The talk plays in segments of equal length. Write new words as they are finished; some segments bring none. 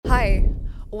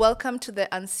Welcome to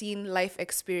the Unseen Life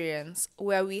Experience,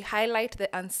 where we highlight the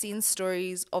unseen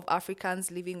stories of Africans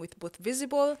living with both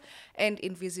visible and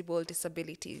invisible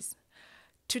disabilities.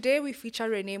 Today, we feature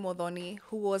Renee Muthoni,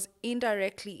 who was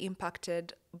indirectly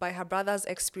impacted by her brother's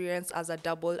experience as a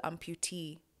double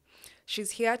amputee.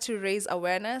 She's here to raise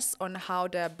awareness on how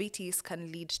diabetes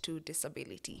can lead to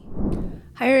disability.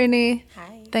 Hi, Renee.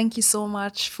 Hi. Thank you so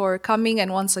much for coming.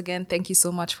 And once again, thank you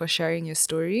so much for sharing your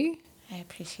story. I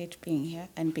appreciate being here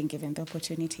and being given the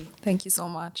opportunity. Thank you so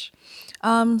much.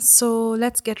 So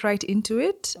let's get right into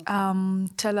it.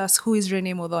 Tell us, who is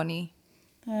Renee Muthoni?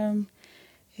 In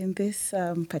this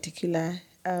particular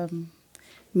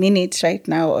minute right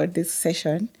now, or this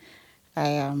session, I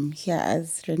am here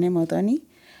as Renee Muthoni,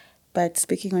 but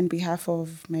speaking on behalf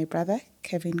of my brother,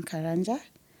 Kevin Karanja,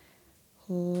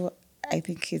 who I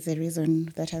think is the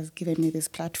reason that has given me this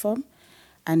platform,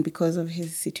 and because of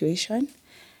his situation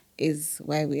is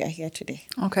why we are here today.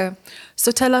 Okay.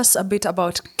 So tell us a bit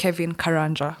about Kevin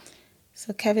Karanja.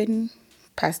 So Kevin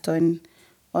passed on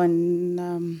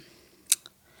 30th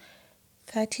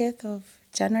of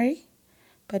January,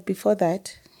 but before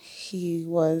that, he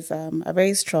was a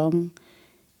very strong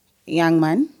young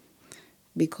man,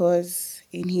 because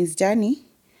in his journey,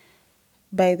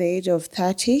 by the age of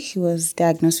 30, he was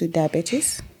diagnosed with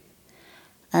diabetes,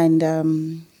 and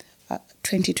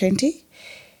 2020,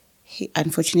 he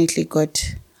unfortunately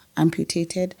got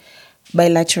amputated,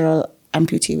 bilateral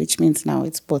amputee, which means now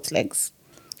it's both legs,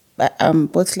 but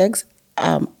both legs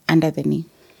under the knee.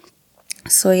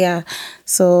 So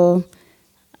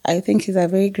I think he's a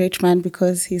very great man,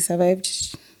 because he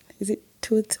survived,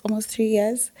 almost 3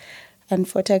 years, and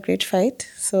fought a great fight.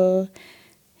 So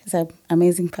he's an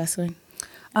amazing person.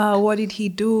 What did he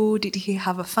do? Did he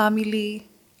have a family?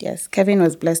 Yes, Kevin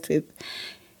was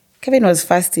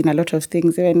first in a lot of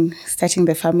things, even starting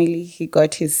the family. He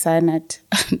got his son at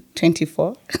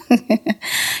 24.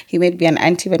 He made me an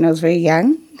auntie when I was very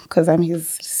young, because I'm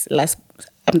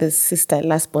the sister,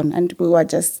 last born, and we were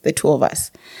just the two of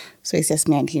us. So it's just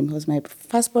me and him. He was my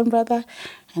firstborn brother,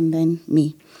 and then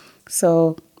me.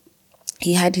 So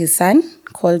he had his son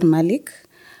called Malik,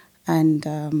 and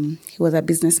he was a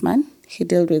businessman. He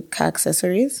dealt with car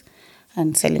accessories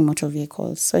and selling motor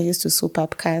vehicles. So he used to soup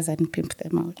up cars and pimp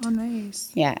them out. Oh, nice.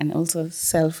 Yeah, and also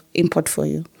self-import for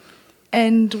you.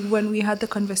 And when we had the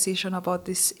conversation about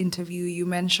this interview, you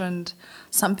mentioned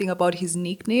something about his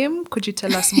nickname. Could you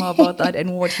tell us more about that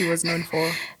and what he was known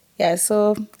for? Yeah,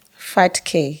 so Fat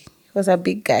K. He was a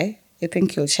big guy. I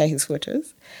think he'll share his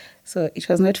photos. So it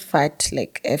was not fat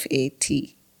like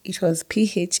F-A-T. It was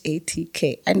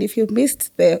P-H-A-T-K. And if you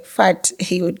missed the fat,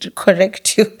 he would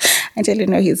correct you and tell you,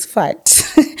 no, he's fat.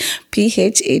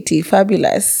 P-H-A-T,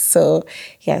 fabulous. So,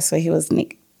 yeah, so he was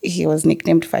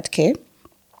nicknamed Fat K.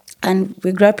 And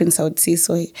we grew up in South Sea,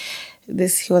 so he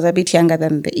was a bit younger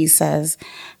than the Isas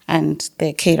and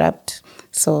the K-Rapt.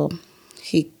 So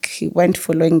he went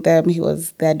following them. He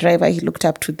was their driver. He looked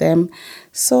up to them.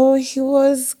 So he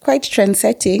was quite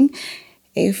trendsetting.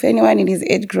 If anyone in his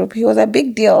age group, he was a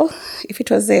big deal. If it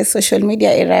was the social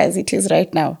media era as it is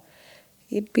right now,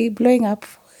 he'd be blowing up.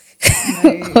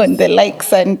 Nice. On the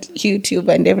likes and YouTube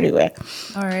and everywhere.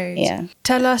 All right. Yeah.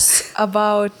 Tell us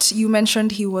about, you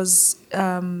mentioned he was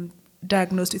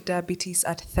diagnosed with diabetes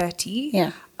at 30.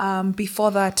 Yeah.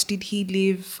 Before that, did he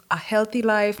live a healthy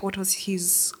life? What was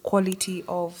his quality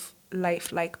of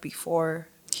life like before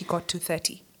he got to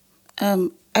 30? I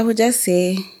wouldn't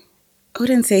say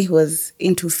he was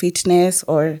into fitness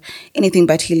or anything,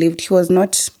 but he was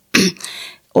not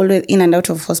always in and out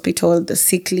of hospital, the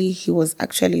sickly. He was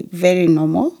actually very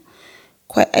normal.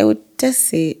 I would just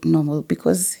say normal,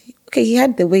 because, he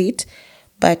had the weight,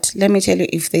 but let me tell you,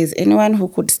 if there's anyone who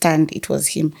could stand, it was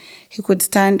him. He could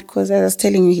stand, because as I was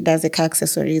telling you, he does the car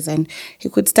accessories, and he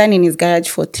could stand in his garage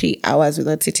for 3 hours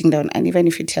without sitting down. And even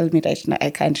if you tell me right now,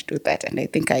 I can't do that. And I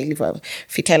think I live a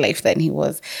fitter life than he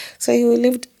was. So he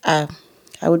lived, I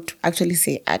would actually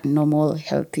say, a normal,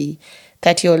 healthy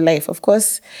 30-year-old life. Of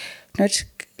course, not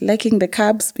liking the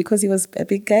carbs because he was a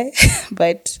big guy,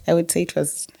 but I would say it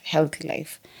was healthy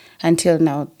life until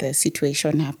now the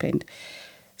situation happened.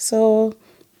 So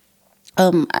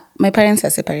my parents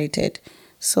are separated.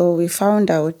 So we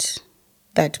found out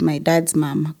that my dad's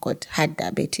mom had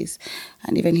diabetes,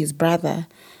 and even his brother.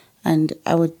 And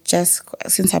I would just,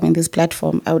 since I'm in this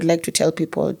platform, I would like to tell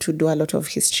people to do a lot of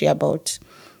history about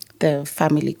the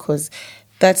family, because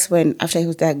that's when, after he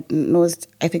was diagnosed,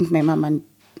 I think my mom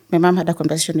had a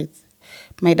conversation with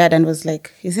my dad and was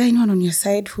like, is there anyone on your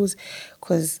side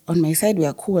because on my side we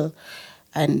are cool.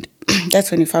 And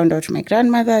that's when he found out my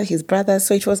grandmother, his brother.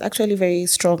 So it was actually very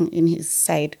strong in his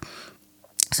side.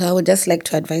 So I would just like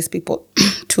to advise people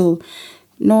to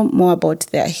know more about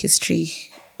their history,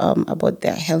 about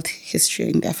their health history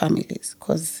in their families,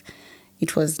 because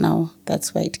it was now,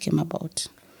 that's why it came about.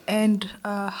 And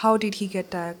how did he get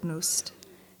diagnosed?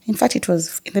 In fact, in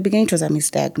the beginning, it was a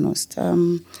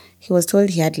misdiagnosed. He was told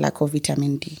he had lack of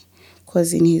vitamin D,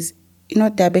 because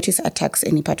diabetes attacks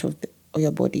any part of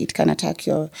your body. It can attack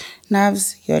your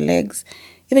nerves, your legs,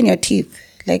 even your teeth,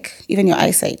 like even your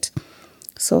eyesight.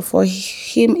 So for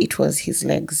him, it was his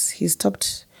legs. He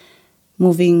stopped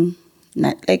moving.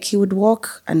 Like he would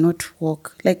walk and not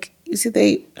walk. Like you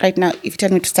see, right now, if you tell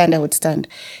me to stand, I would stand.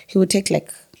 He would take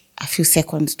like a few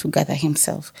seconds to gather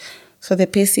himself. So the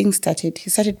pacing he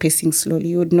started pacing slowly.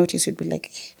 You would notice, you'd be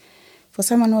like, for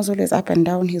someone who was always up and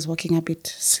down, he's walking a bit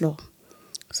slow.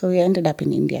 So we ended up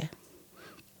in India.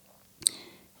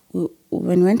 When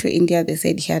we went to India, they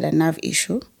said he had a nerve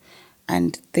issue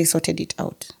and they sorted it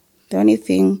out. The only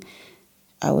thing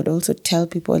I would also tell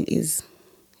people is,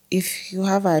 if you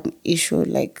have an issue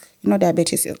like,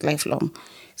 diabetes is lifelong.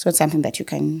 It's not something that you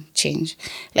can change.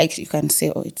 Like you can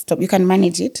say, oh, it's stop. You can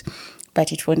manage it,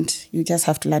 but it won't. You just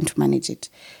have to learn to manage it.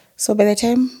 So by the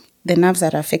time the nerves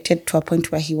are affected to a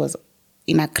point where he was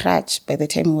in a crutch, by the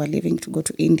time we were leaving to go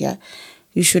to India,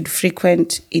 you should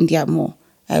frequent India more.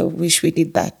 I wish we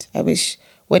did that. I wish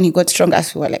when he got stronger,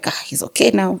 we were like, he's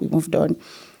okay now, we moved on.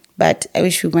 But I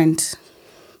wish we went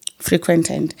frequent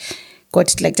and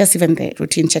got like just even the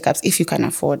routine checkups if you can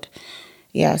afford.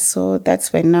 Yeah, so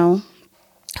that's when now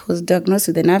he was diagnosed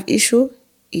with a nerve issue.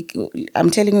 I'm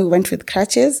telling you, we went with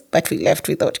crutches, but we left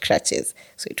without crutches.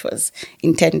 So it was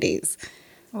in 10 days.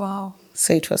 Wow.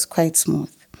 So it was quite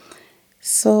smooth.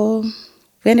 So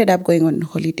we ended up going on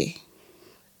holiday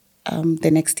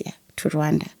the next year to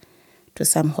Rwanda, to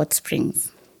some hot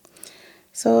springs.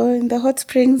 So in the hot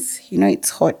springs, it's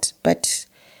hot, but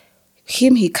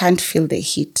he can't feel the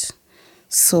heat.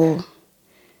 So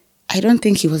I don't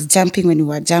think he was jumping when we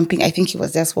were jumping. I think he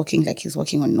was just walking like he's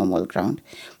walking on normal ground,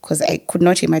 because I could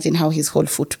not imagine how his whole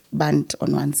foot burnt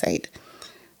on one side.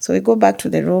 So we go back to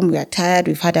the room. We are tired.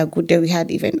 We've had a good day. We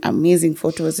had even amazing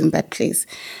photos in that place.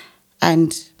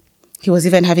 And he was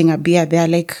even having a beer there.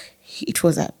 Like, it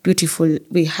was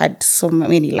we had so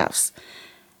many laughs.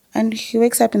 And he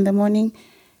wakes up in the morning.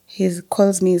 He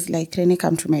calls me. He's like, Renee,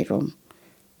 come to my room.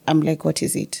 I'm like, what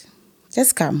is it?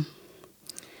 Just come.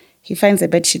 He finds a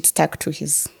bedsheet stuck to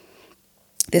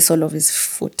the sole of his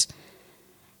foot.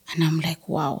 And I'm like,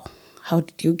 wow, how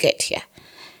did you get here?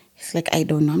 He's like, I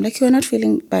don't know. I'm like, you're not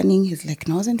feeling burning? He's like,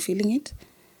 no, I wasn't feeling it.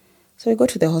 So we go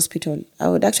to the hospital. I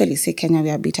would actually say Kenya, we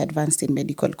are a bit advanced in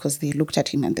medical, because they looked at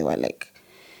him and they were like,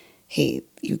 hey,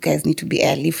 you guys need to be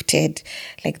airlifted.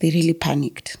 Like, they really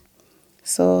panicked.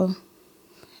 So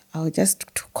I just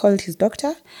called his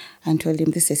doctor and told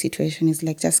him this is the situation. He's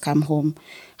like, just come home.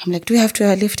 I'm like, do we have to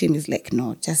airlift him? He's like,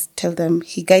 no, just tell them.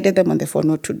 He guided them on the phone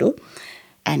what to do.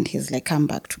 And he's like, come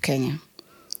back to Kenya.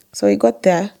 So we got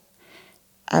there.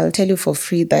 I'll tell you for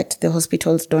free that the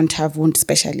hospitals don't have wound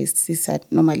specialists. These are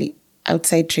normally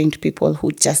outside trained people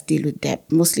who just deal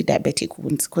with mostly diabetic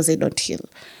wounds, because they don't heal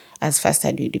as fast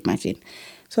as you'd imagine.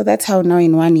 So that's how now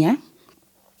in 1 year,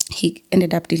 he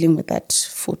ended up dealing with that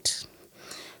foot.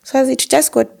 So as it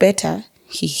just got better,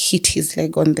 he hit his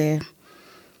leg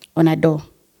on a door.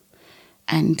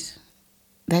 And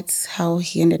that's how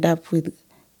he ended up with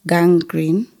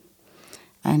gangrene.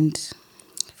 And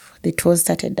the toes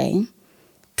started dying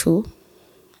too.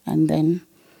 And then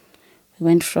we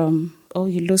went from,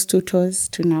 you lose 2 toes,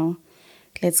 to now,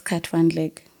 let's cut 1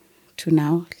 leg, to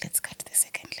now, let's cut the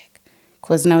second leg.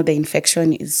 Because now the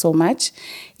infection is so much.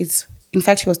 In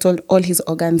fact, he was told all his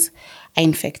organs are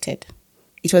infected.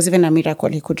 It was even a miracle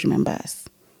he could remember us,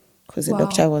 because the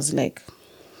doctor was like,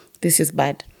 this is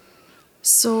bad.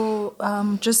 So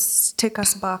just take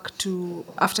us back to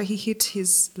after he hit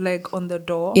his leg on the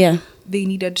door. Yeah. They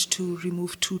needed to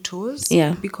remove 2 toes.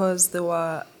 Yeah. Because they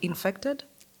were infected.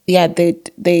 Yeah,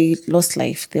 they lost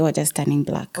life. They were just turning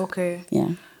black. Okay.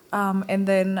 Yeah. And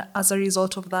then as a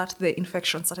result of that, the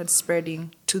infection started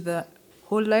spreading to the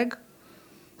whole leg.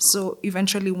 So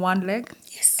eventually 1 leg.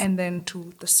 Yes. And then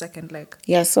to the second leg.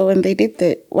 Yeah, so when they did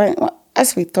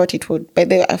as we thought it would,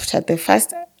 after the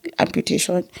first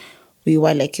amputation, we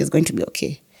were like, he's going to be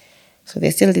okay. So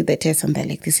they still did the test, and they're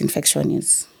like, this infection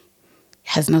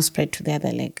has now spread to the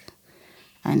other leg.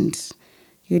 And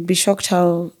you'd be shocked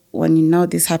how when now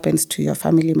this happens to your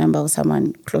family member or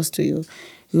someone close to you,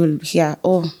 you'll hear,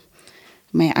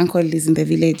 my uncle is in the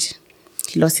village.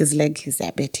 He lost his leg. He's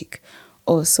diabetic.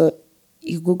 So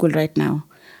you Google right now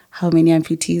how many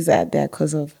amputees are there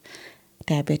because of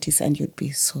diabetes, and you'd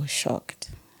be so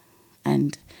shocked.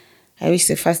 And I wish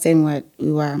the first time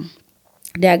we were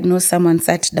diagnosed, someone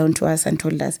sat down to us and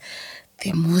told us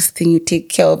the most thing you take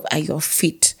care of are your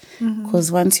feet.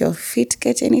 Because once your feet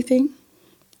get anything,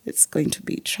 it's going to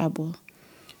be trouble.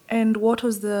 And what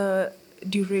was the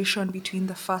duration between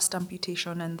the first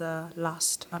amputation and the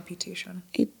last amputation?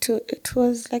 It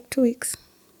was like 2 weeks.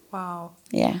 Wow.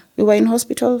 Yeah. We were in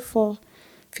hospital for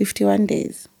 51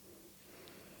 days.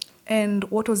 And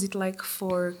what was it like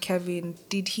for Kevin?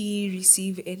 Did he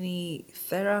receive any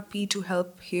therapy to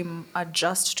help him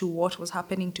adjust to what was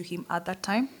happening to him at that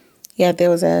time? Yeah, there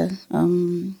was a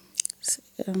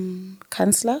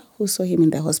counselor who saw him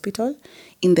in the hospital,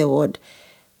 in the ward.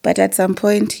 But at some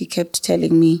point, he kept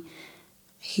telling me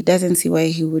he doesn't see why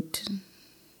he would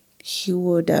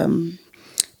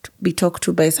be talked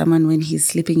to by someone when he's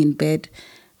sleeping in bed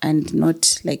and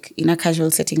not like in a casual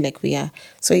setting like we are.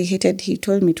 So he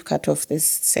told me to cut off these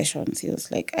sessions. He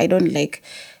was like, I don't like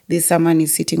this, someone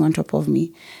is sitting on top of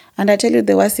me. And I tell you,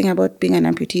 the worst thing about being an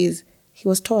amputee is he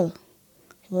was tall.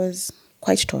 He was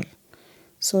quite tall.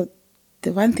 So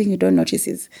the one thing you don't notice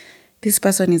is this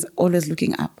person is always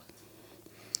looking up.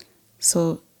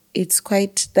 So it's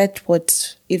quite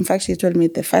in fact, he told me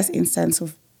the first instance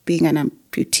of being an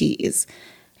amputee is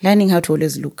learning how to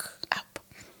always look up.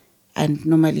 And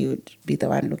normally you would be the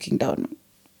one looking down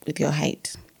with your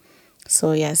height.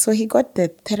 So yeah, so he got the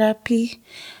therapy.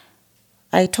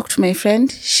 I talked to my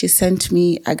friend. She sent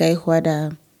me a guy who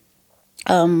had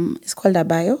it's called a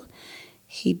bio.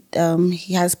 He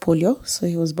has polio, so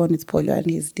he was born with polio and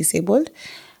he's disabled.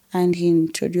 And he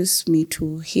introduced me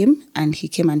to him, and he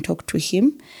came and talked to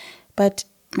him. But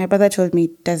my brother told me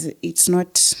his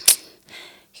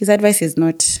advice is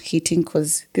not hitting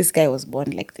because this guy was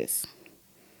born like this.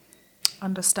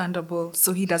 Understandable.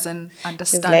 So he doesn't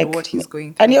understand what he's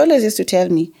going through. And he always used to tell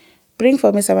me, bring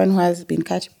for me someone who has been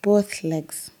cut both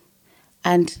legs.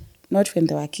 And not when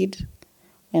they were a kid,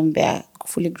 when they are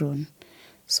fully grown.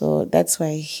 So that's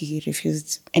why he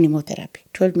refused any more therapy.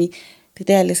 Told me, the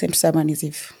day I listen to someone is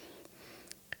if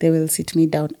they will sit me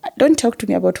down. Don't talk to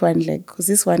me about one leg, because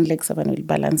this one leg, someone will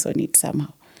balance on it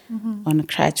somehow, on a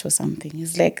crutch or something.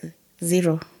 It's like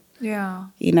zero. Yeah.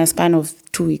 In a span of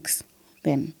 2 weeks.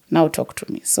 Then now talk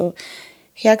to me. So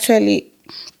he actually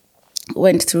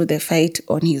went through the fight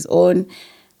on his own.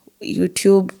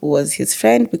 YouTube was his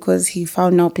friend because he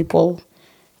found now people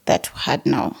that had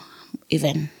now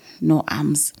even no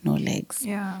arms, no legs.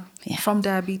 Yeah. From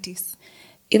diabetes.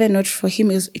 Even not for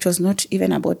him, it was not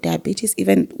even about diabetes.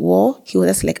 Even war, he was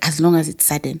just like, as long as it's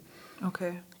sudden.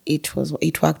 Okay.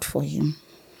 It worked for him.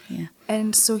 Yeah.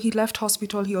 And so he left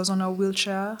hospital. He was on a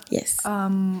wheelchair. Yes.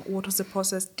 What was the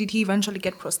process? Did he eventually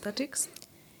get prosthetics?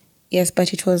 Yes,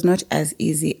 but it was not as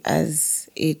easy as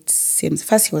it seems.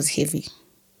 First, he was heavy.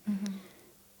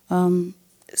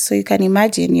 So you can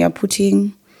imagine you're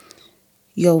putting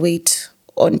your weight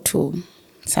onto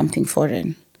something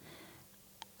foreign.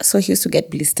 So he used to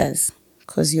get blisters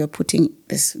because you're putting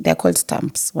this, they're called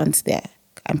stumps once they're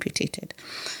amputated.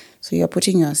 So you're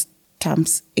putting your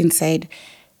stumps inside.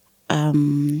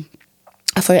 And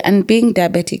being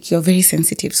diabetic, you're very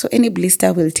sensitive. So any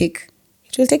blister will take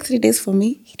 3 days for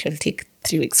me, it will take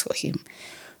 3 weeks for him.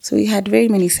 So we had very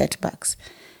many setbacks.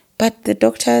 But the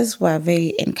doctors were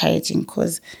very encouraging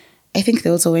because I think they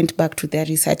also went back to their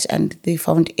research and they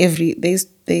found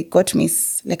they got me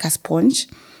like a sponge.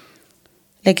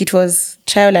 Like it was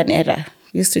trial and error.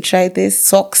 We used to try this,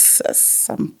 socks.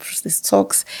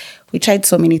 We tried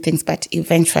so many things, but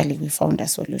eventually we found a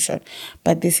solution.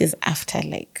 But this is after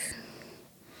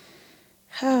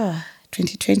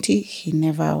 2020, he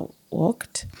never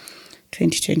walked.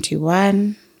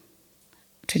 2021,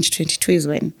 2022 is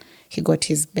when he got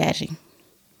his bearing.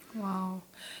 Wow.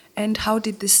 And how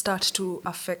did this start to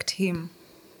affect him?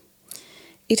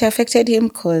 It affected him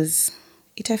because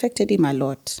it affected him a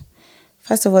lot.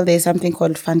 First of all, there's something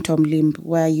called phantom limb,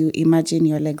 where you imagine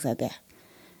your legs are there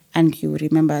and you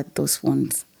remember those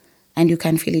wounds and you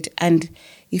can feel it. And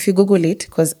if you Google it,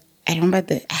 because I remember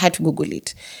I had to Google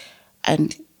it,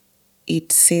 and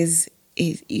it says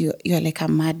you're like a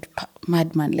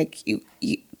madman, like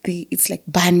it's like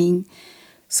burning.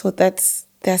 So there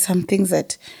are some things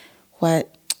that no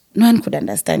one could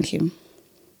understand him.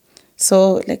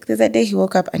 So like there's a day he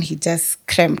woke up and he just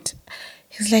cramped.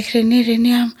 He's like,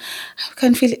 Renee, I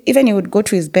can feel it. Even he would go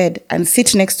to his bed and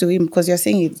sit next to him because you're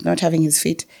saying he's not having his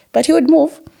feet. But he would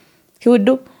move. He would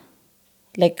do.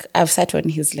 Like, I've sat on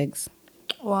his legs.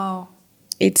 Wow.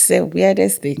 It's the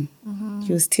weirdest thing.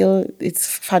 It's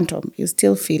phantom. You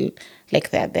still feel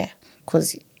like they're there.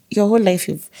 Because your whole life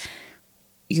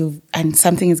and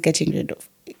something is getting rid of.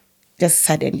 Just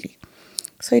suddenly.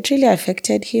 So it really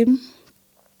affected him.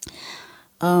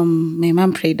 My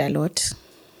mom prayed a lot.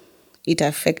 It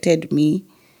affected me.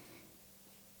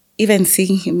 Even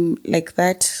seeing him like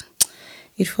that,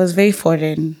 it was very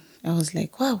foreign. I was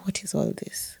like, wow, what is all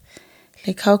this?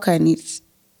 Like, how can it?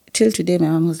 Till today, my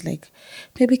mom was like,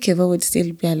 maybe Kevo would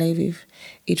still be alive if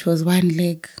it was one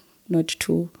leg, not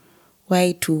two.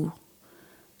 Why two?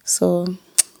 So,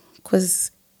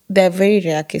 because there are very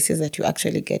rare cases that you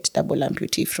actually get double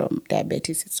amputee from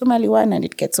diabetes. It's normally one and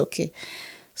it gets okay.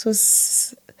 So,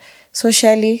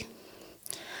 socially,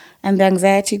 and the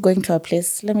anxiety going to a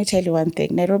place, let me tell you one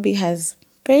thing. Nairobi has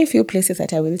very few places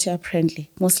that are wheelchair friendly,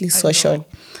 mostly social.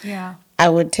 Yeah. I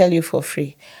would tell you for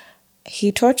free.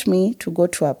 He taught me to go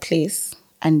to a place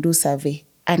and do survey.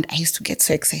 And I used to get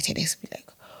so excited. I used to be like,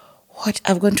 what?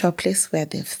 I've gone to a place where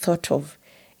they've thought of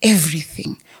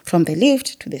everything, from the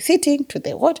lift to the sitting to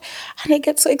the what. And I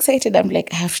get so excited. I'm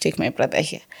like, I have to take my brother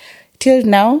here. Till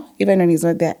now, even when he's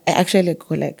not there, I actually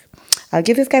go like, I'll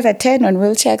give this guy a 10 on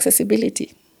wheelchair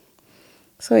accessibility.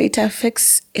 So it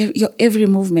affects your every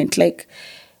movement. Like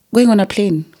going on a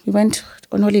plane. We went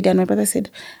on holiday and my brother said,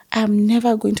 I'm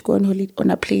never going to go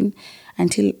on a plane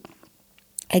until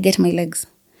I get my legs.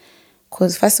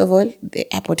 Because first of all,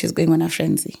 the airport is going on a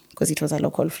frenzy because it was a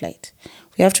local flight.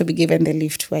 We have to be given the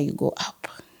lift where you go up.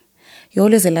 You're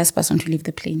always the last person to leave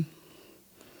the plane.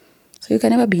 So you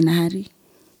can never be in a hurry.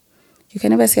 You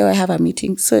can never say, oh, I have a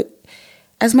meeting. So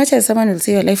as much as someone will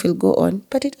say your life will go on,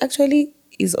 but it actually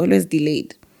is always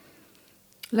delayed.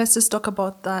 Let's just talk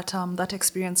about that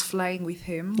experience flying with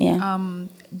him. Yeah.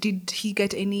 Did he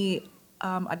get any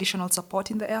additional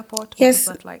support in the airport? Yes.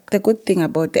 What was that like? The good thing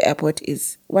about the airport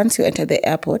is once you enter the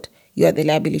airport, you are the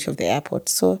liability of the airport.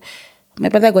 So my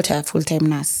brother got a full-time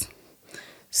nurse.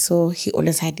 So he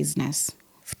always had his nurse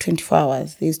for 24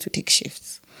 hours. They used to take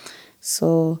shifts.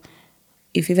 So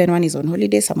if even one is on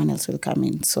holiday, someone else will come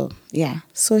in. So, yeah.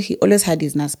 So he always had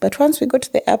his nurse. But once we got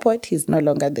to the airport, he's no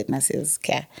longer the nurse's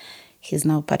care. He's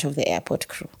now part of the airport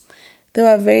crew. They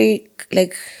were very,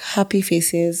 happy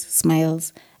faces,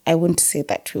 smiles. I wouldn't say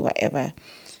that we were ever.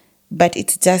 But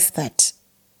it's just that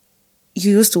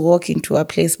you used to walk into a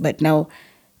place, but now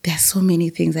there are so many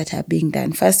things that are being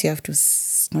done. First, you have to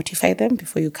notify them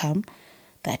before you come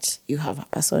that you have a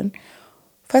person.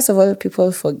 First of all,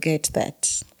 people forget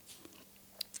that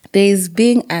there is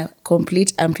being a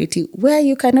complete amputee where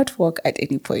you cannot walk at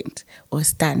any point or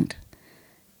stand.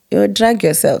 You drag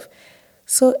yourself.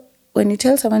 So when you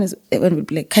tell someone, when we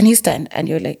be like, can he stand? And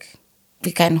you're like,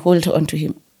 we can hold on to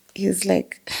him. He's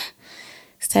like,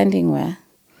 standing where?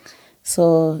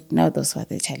 So now those were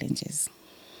the challenges.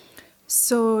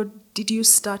 So did you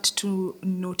start to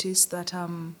notice that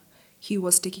he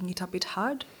was taking it a bit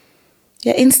hard?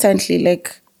 Yeah, instantly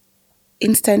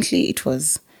it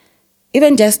was,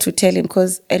 even just to tell him,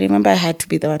 because I remember I had to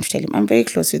be the one to tell him. I'm very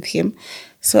close with him.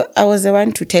 So I was the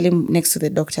one to tell him next to the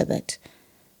doctor that,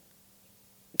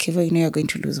 Kevo, you're going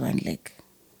to lose one leg.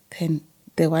 Then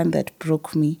the one that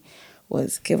broke me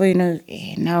was, Kevo,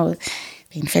 now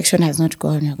the infection has not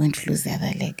gone. You're going to lose the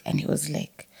other leg. And he was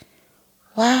like,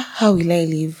 wow, how will I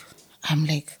live? I'm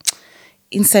like,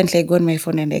 instantly I go on my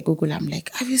phone and I Google. I'm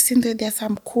like, have you seen that there's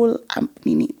some cool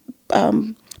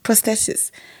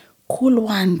prosthesis? Cool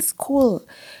ones, cool.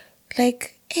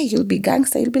 Like, hey, you'll be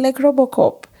gangster. You'll be like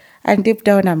Robocop. And deep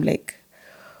down, I'm like,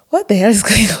 what the hell is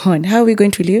going on? How are we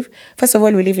going to live? First of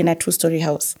all, we live in a 2-story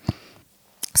house.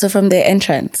 So from the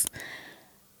entrance,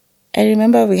 I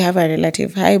remember we have a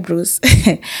relative. Hi, Bruce.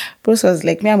 Bruce was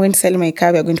like, I'm going to sell my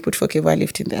car. We're going to put for Kevo a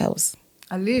lift in the house.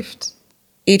 A lift?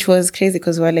 It was crazy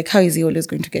because we were like, how is he always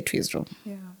going to get to his room?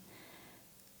 Yeah.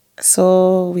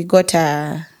 So we got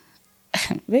a...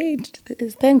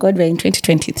 thank God we're in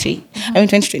 2023. Mm-hmm. I mean,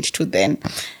 2022 then.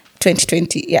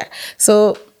 2020, yeah.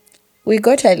 So we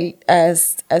got a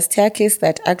staircase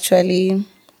that actually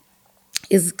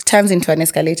turns into an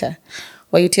escalator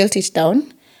where you tilt it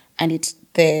down and it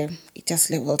just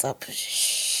levels up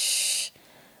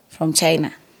from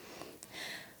China.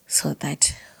 So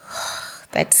that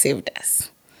saved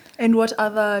us. And what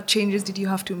other changes did you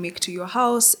have to make to your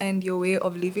house and your way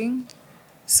of living?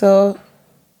 So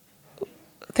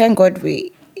thank God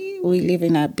we live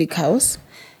in a big house.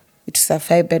 It's a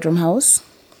 5-bedroom house.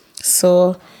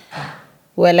 So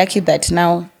we're lucky that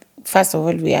now, first of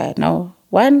all, we are now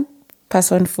one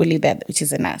person fully there, which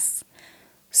is a nurse.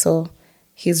 So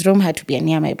his room had to be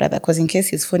near my brother because in case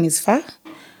his phone is far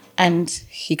and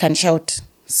he can shout.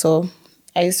 So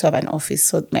I used to have an office.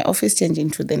 So my office changed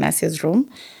into the nurse's room.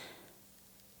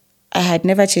 I had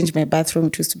never changed my bathroom.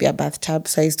 It used to be a bathtub.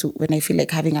 So I used to, when I feel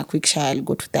like having a quick shower, I'll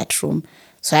go to that room.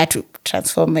 So I had to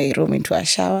transform my room into a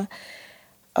shower.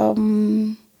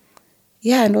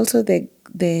 Yeah, and also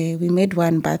we made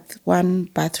one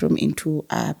bathroom into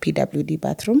a PWD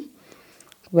bathroom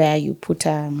where you put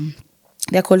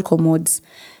they're called commodes,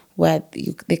 where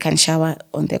they can shower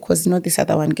on there, because this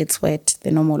other one gets wet,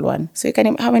 the normal one. So you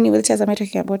can, how many wheelchairs am I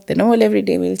talking about? The normal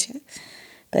everyday wheelchair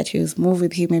that you move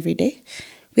with him every day.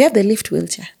 We have the lift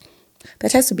wheelchair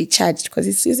that has to be charged because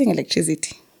it's using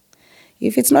electricity.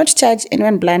 If it's not charged,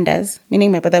 anyone blunders,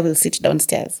 meaning my brother will sit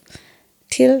downstairs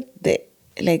till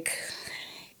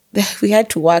we had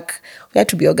to work, we had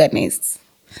to be organized.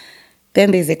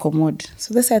 Then there's a commode.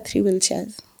 So those are 3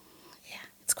 wheelchairs. Yeah,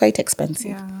 it's quite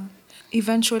expensive. Yeah.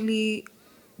 Eventually,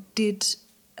 did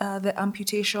the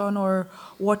amputation, or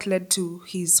what led to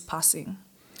his passing?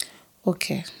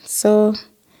 Okay, so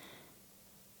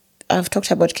I've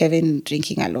talked about Kevin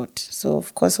drinking a lot. So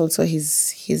of course also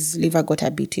his liver got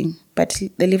a beating, but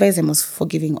the liver is the most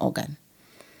forgiving organ.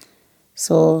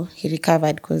 So he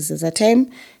recovered, because there's a time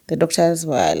the doctors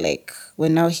were like,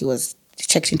 when now he was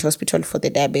checked into hospital for the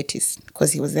diabetes,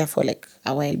 because he was there for like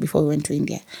a while before we went to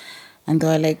India. And they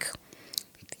were like,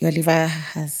 your liver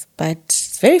has, but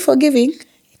it's very forgiving.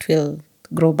 It will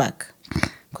grow back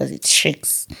because it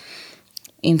shrinks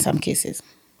in some cases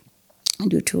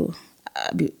due to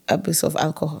abuse of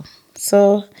alcohol.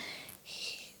 So,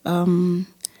 it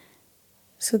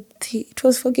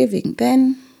was forgiving.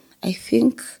 Then I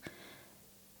think,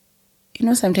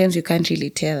 sometimes you can't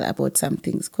really tell about some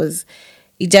things because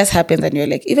it just happens, and you're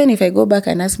like, even if I go back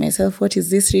and ask myself, what is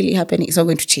this really happening? It's not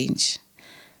going to change.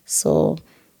 So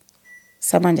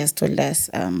someone just told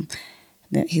us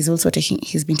that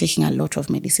he's been taking a lot of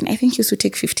medicine. I think he used to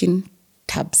take 15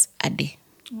 tabs a day.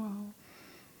 Wow.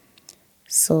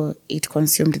 So it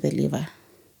consumed the liver.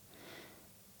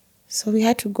 So we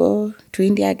had to go to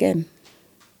India again,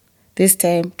 this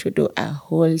time to do a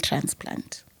whole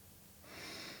transplant.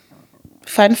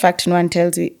 Fun fact no one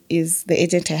tells you is, the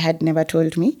agent I had never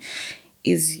told me,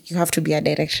 is you have to be a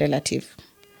direct relative.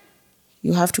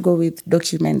 You have to go with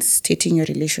documents stating your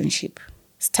relationship,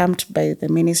 stamped by the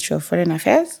Ministry of Foreign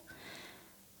Affairs,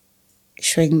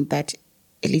 showing that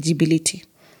eligibility,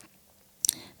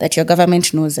 that your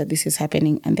government knows that this is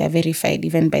happening, and they're verified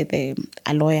even by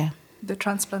a lawyer. The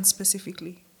transplant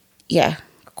specifically? Yeah,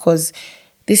 because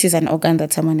this is an organ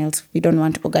that someone else, we don't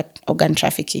want organ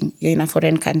trafficking. You're in a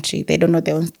foreign country. They don't know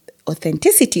the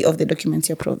authenticity of the documents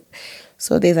you approve.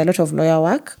 So there's a lot of lawyer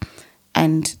work,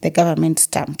 and the government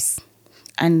stamps.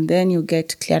 And then you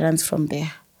get clearance from the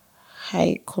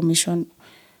High Commission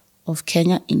of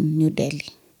Kenya in New Delhi.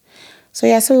 So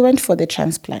we went for the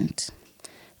transplant.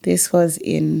 This was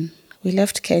we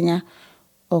left Kenya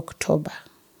October,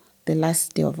 the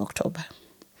last day of October.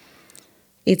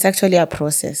 It's actually a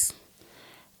process.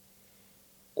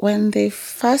 When they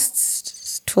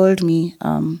first told me,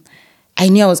 I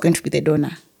knew I was going to be the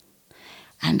donor.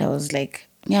 And I was like,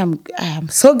 yeah, I'm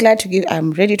so glad to give,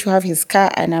 I'm ready to have his car,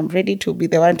 and I'm ready to be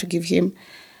the one to give him.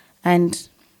 And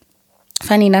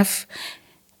funny enough,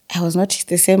 I was not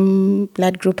the same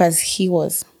blood group as he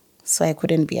was, so I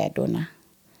couldn't be a donor.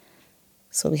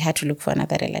 So we had to look for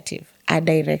another relative, a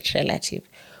direct relative,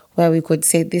 where we could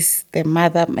say this, the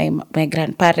mother, my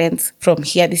grandparents, from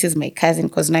here, this is my cousin,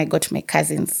 because now I got my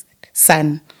cousin's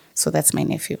son, so that's my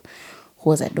nephew,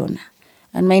 who was a donor.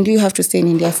 And mind you have to stay in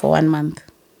India for 1 month.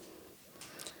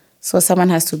 So someone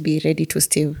has to be ready to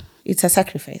stay. It's a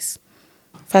sacrifice.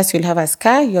 First, you'll have a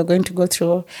scar, you're going to go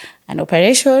through an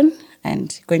operation,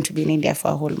 and you're going to be in India for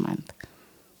a whole month.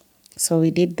 So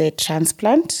we did the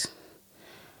transplant,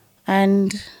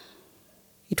 and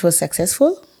it was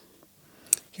successful.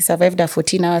 He survived a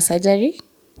 14-hour surgery,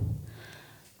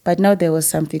 but now there was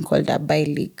something called a bile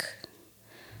leak.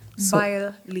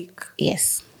 Bile leak?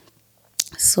 Yes.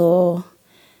 So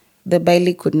the bile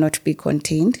leak could not be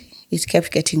contained. It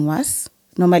kept getting worse.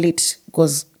 Normally it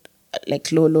goes like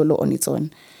low on its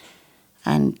own.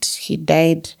 And he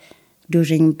died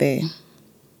during the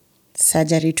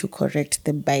surgery to correct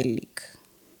the bile leak.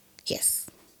 Yes.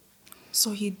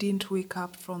 So he didn't wake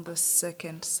up from the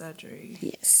second surgery?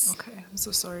 Yes. Okay, I'm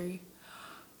so sorry.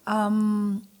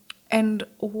 And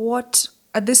what,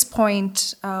 at this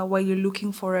point, while you're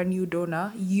looking for a new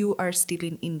donor, you are still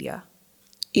in India?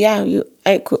 Yeah,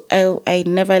 I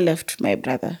never left my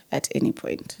brother at any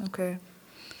point. Okay.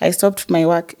 I stopped my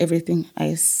work, everything.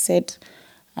 I said,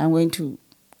 I'm going to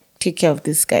take care of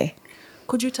this guy.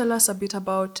 Could you tell us a bit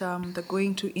about the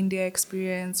going to India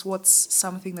experience? What's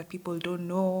something that people don't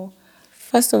know?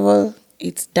 First of all,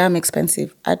 it's damn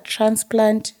expensive. A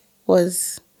transplant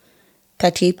was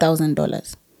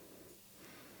 $38,000.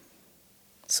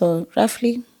 So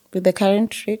roughly, with the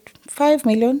current rate, 5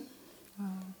 million. Wow.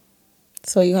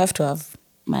 So you have to have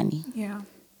money. Yeah.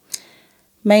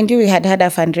 Mind you, we had a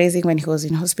fundraising when he was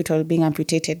in hospital being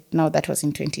amputated. Now that was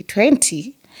in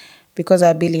 2020 because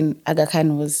our bill in Aga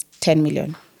Khan was 10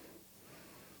 million.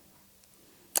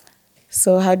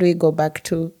 So how do we go back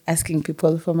to asking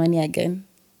people for money again?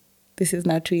 This is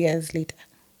now 2 years later.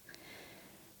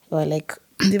 Or like,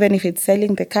 even if it's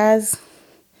selling the cars,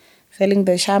 selling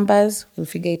the shambas, we'll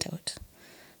figure it out.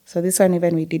 So this one,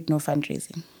 even we did no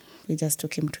fundraising. We just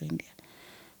took him to India.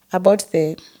 About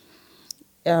the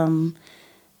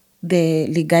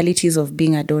legalities of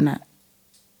being a donor,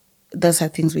 those are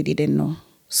things we didn't know.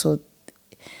 So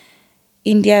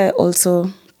India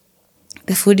also,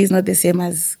 the food is not the same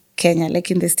as Kenya.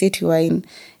 Like in the state you were in,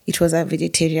 it was a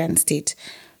vegetarian state.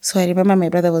 So I remember my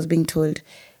brother was being told,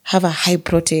 have a high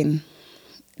protein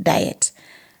diet.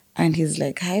 And he's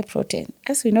like, high protein.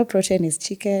 As we know, protein is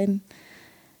chicken,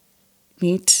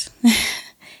 meat.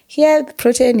 Here,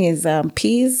 protein is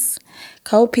peas,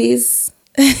 cowpeas,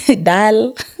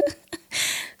 dal.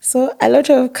 So a lot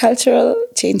of cultural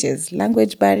changes,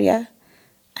 language barrier,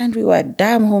 and we were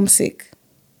damn homesick.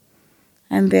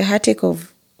 And the heartache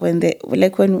of when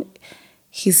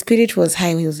his spirit was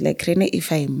high, he was like, Renee,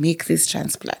 if I make this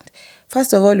transplant,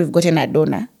 first of all, we've gotten a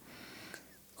donor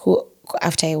who,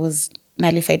 after I was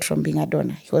nullified from being a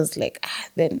donor, he was like,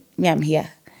 then me, I'm here.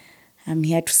 I'm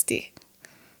here to stay.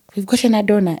 We've gotten a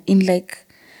donor in like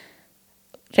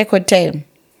record time.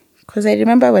 Because I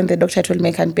remember when the doctor told me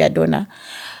I can't be a donor,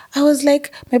 I was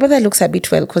like, my brother looks a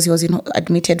bit well because he was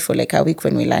admitted for like a week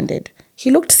when we landed.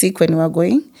 He looked sick when we were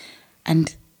going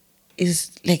and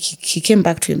is like he came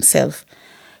back to himself.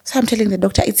 So I'm telling the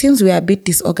doctor, it seems we are a bit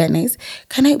disorganized.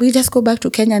 We just go back to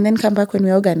Kenya and then come back when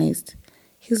we're organized?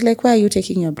 He's like, why are you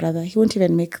taking your brother? He won't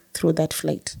even make through that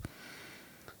flight.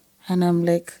 And I'm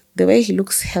like, the way he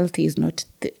looks healthy is not...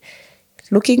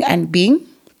 looking and being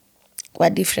were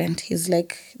different. He's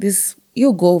like,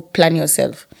 you go plan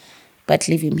yourself, but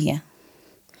leave him here.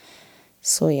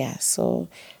 So yeah, so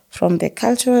from the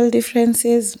cultural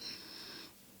differences,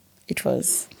 it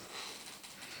was...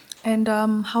 And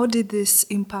how did this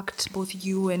impact both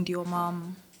you and your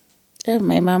mom?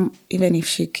 My mom, even if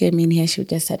she came in here, she would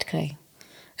just start crying.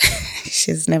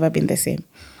 She's never been the same.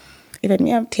 Even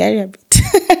me, I'm teary a bit.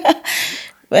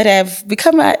 But I've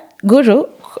become a guru.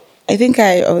 I think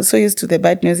I was so used to the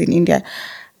bad news in India.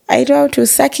 I know how to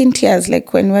suck in tears.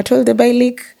 Like when we're told the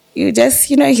leak, you just,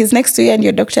 he's next to you and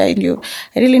your doctor and you.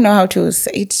 I really know how to.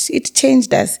 It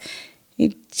changed us.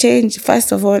 It changed.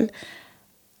 First of all,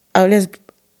 I always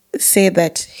say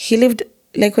that he lived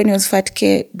like when he was fat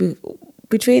K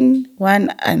between 1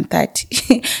 and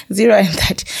 30, 0 and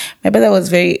 30. My brother was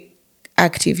very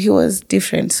active. He was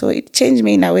different. So it changed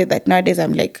me in a way that nowadays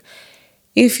I'm like,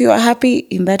 if you are happy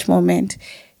in that moment,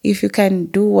 if you can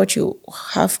do what you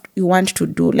want to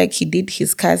do, like he did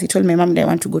his cars. He told my mom that I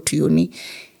want to go to uni.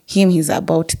 He's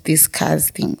about these cars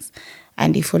things.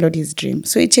 And he followed his dream.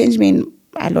 So it changed me in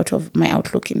a lot of my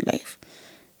outlook in life.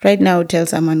 Right now, I would tell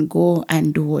someone, go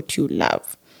and do what you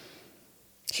love.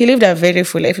 He lived a very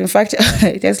full life. In fact,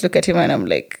 I just look at him and I'm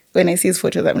like, when I see his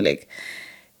photos, I'm like,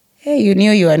 hey, you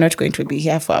knew you were not going to be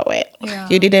here for a while. Yeah.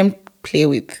 You didn't play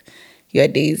with your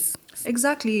days.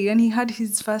 Exactly. And he had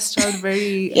his first child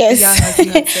very Yes. young, as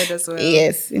you had said as well.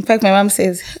 Yes. In fact, my mom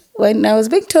says, when I was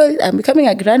being told I'm becoming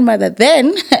a grandmother,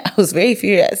 then I was very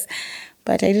furious.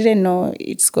 But I didn't know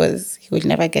it's because he would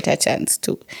never get a chance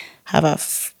to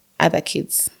have other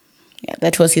kids. Yeah,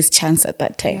 that was his chance at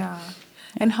that time. Yeah.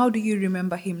 And how do you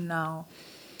remember him now?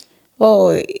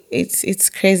 Oh, it's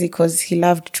crazy because he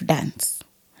loved to dance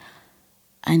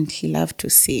and he loved to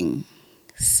sing.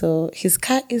 So his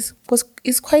car was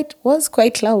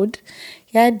quite loud.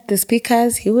 He had the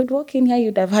speakers. He would walk in here,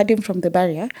 you'd have heard him from the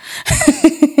barrier.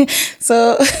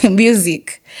 So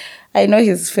music. I know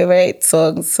his favorite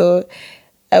songs. So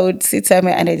I would sit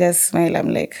somewhere and I just smile. I'm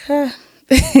like,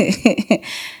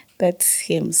 that's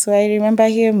him. So I remember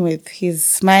him with his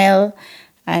smile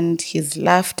and his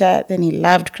laughter. Then he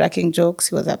loved cracking jokes.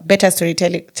 He was a better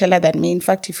storyteller than me. In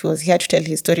fact, if he was here to tell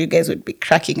his story, you guys would be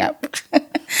cracking up.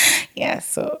 Yeah,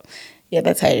 so yeah,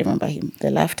 that's how I remember him.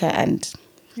 The laughter and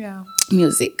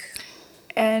music.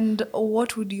 And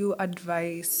what would you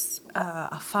advise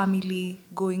a family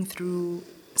going through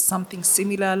something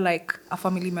similar, like a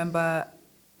family member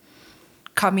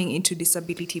coming into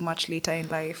disability much later in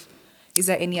life? Is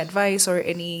there any advice or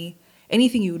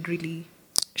anything you would really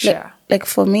share? Like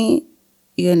for me,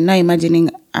 you're now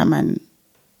imagining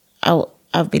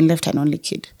I've been left an only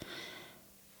kid.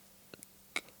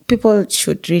 People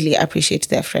should really appreciate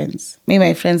their friends.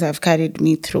 My friends have carried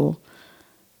me through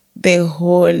the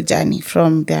whole journey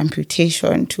from the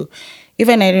amputation to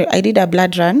even I did a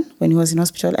blood run when he was in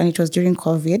hospital and it was during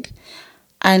COVID.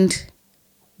 And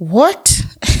what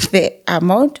the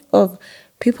amount of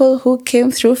people who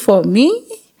came through for me,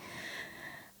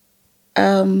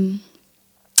 there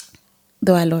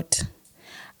were a lot.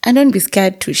 And don't be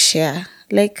scared to share.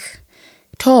 Like,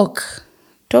 talk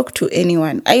to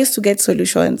anyone. I used to get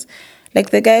solutions.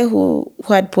 Like the guy who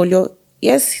had polio,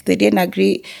 yes, they didn't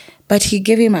agree, but he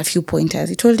gave him a few pointers.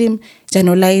 He told him,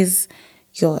 journalize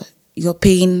your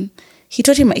pain. He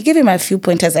gave him a few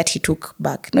pointers that he took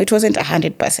back. No, it wasn't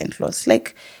 100% loss.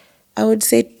 Like, I would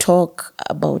say talk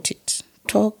about it.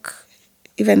 Talk.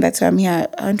 Even that's why I'm here.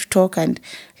 I want to talk and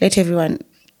tell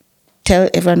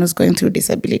everyone who's going through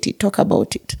disability, talk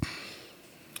about it.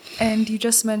 And you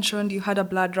just mentioned you had a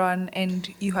blood run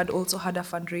and you had also had a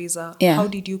fundraiser. Yeah. How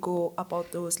did you go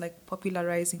about those, like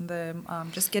popularizing them,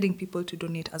 just getting people to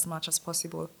donate as much as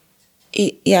possible?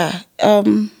 Yeah.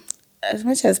 As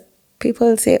much as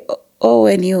people say, oh,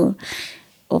 when you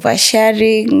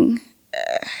oversharing,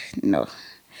 no.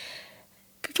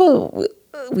 People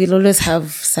will always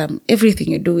have everything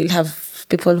you do will have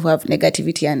people who have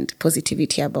negativity and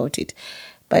positivity about it.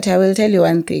 But I will tell you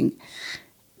one thing.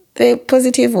 The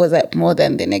positive was more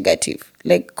than the negative.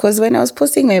 Like, because when I was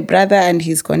posting my brother and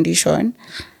his condition,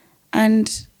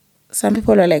 and some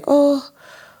people are like, oh,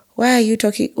 why are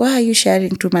you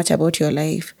sharing too much about your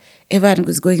life? Everyone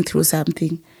was going through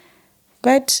something.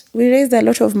 But we raised a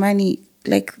lot of money.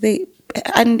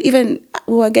 And even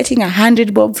we were getting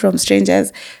 100 bob from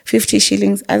strangers, 50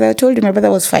 shillings. As I told you, my brother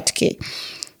was Fat K.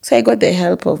 So I got the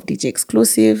help of DJ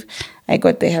Exclusive. I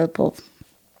got the help of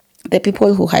the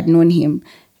people who had known him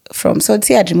so I'd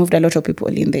say I'd removed a lot of people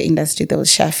in the industry. There was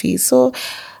Shafi. So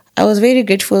I was very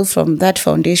grateful from that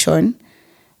foundation.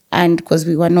 And because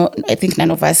we were not, I think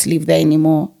none of us live there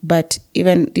anymore. But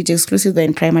even DJ Exclusive, they're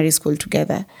in primary school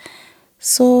together.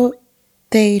 So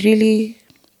they really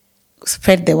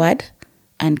spread the word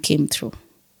and came through.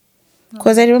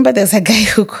 Because I remember there was a guy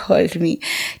who called me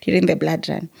during the blood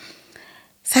run.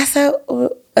 Sasa,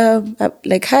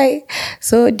 like, hi,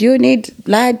 so do you need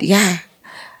blood? Yeah.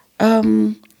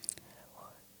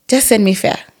 Just send me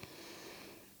fare.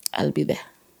 I'll be there.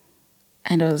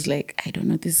 And I was like, I don't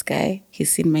know this guy.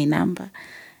 He's seen my number.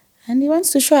 And he wants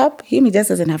to show up. He just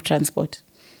doesn't have transport.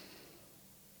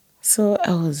 So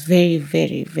I was very,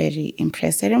 very, very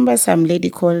impressed. I remember some lady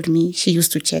called me. She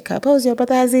used to check up. How's your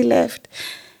brother? Has he left?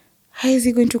 How is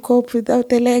he going to cope without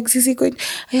the legs?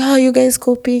 How are you guys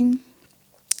coping?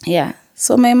 Yeah.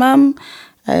 So my mom,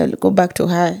 I'll go back to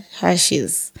her.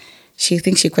 She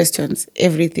thinks she questions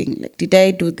everything. Like, did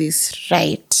I do this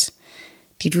right?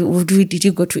 Did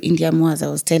you go to India more, as I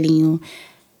was telling you?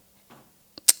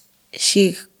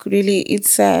 She really,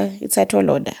 it's a tall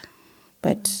order.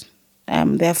 But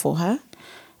I'm there for her.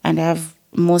 And I have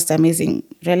most amazing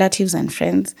relatives and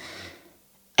friends.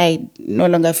 I no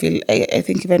longer feel, I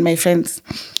think even my friends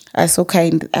are so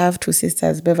kind. I have two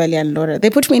sisters, Beverly and Laura.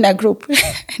 They put me in a group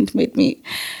and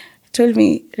told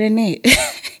me, Renee,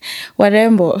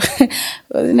 Warembo,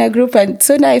 was in a group. And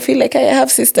so now I feel like I have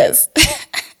sisters.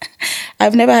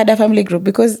 I've never had a family group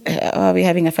because we're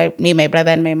having me, my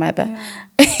brother, and my mother. Yeah.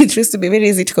 It used to be very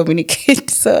easy to communicate.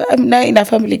 So I'm now in a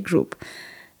family group.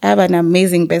 I have an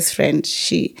amazing best friend.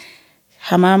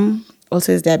 Her mom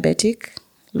also is diabetic,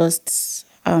 lost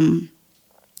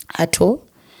her toe.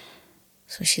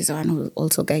 So she's the one who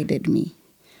also guided me.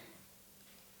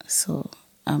 So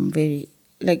I'm very,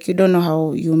 like, you don't know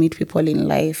how you meet people in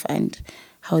life and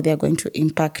how they're going to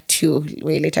impact you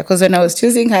way later. Because when I was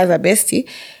choosing her as a bestie,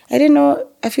 I didn't know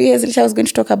a few years later I was going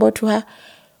to talk about to her,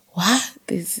 what?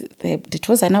 The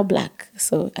toes are now black.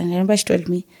 So, and I remember she told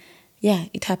me, yeah,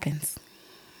 it happens.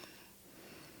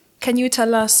 Can you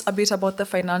tell us a bit about the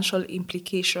financial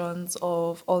implications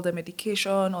of all the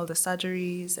medication, all the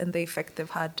surgeries, and the effect they've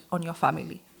had on your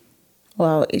family?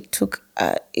 Wow, it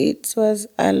was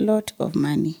a lot of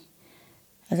money.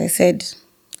 As I said,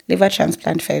 liver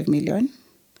transplant, 5 million.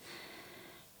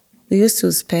 We used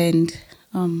to spend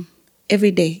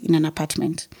every day in an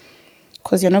apartment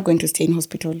because you're not going to stay in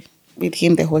hospital with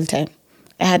him the whole time.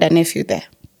 I had a nephew there.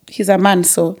 He's a man,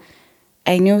 so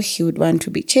I knew he would want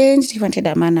to be changed. He wanted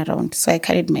a man around, so I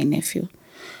carried my nephew.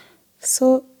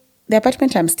 So the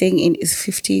apartment I'm staying in is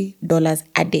 $50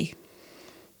 a day.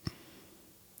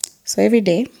 So every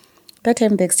day, that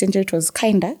time the exchange rate was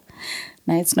kinder.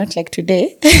 Now it's not like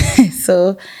today.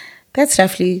 So that's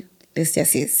roughly, let's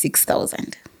just say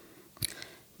 6,000.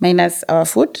 Minus our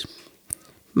food,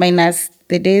 minus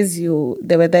the days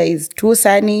the weather is too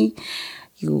sunny,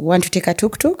 you want to take a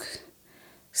tuk-tuk.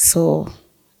 So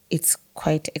it's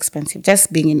quite expensive,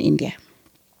 just being in India.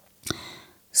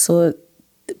 So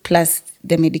plus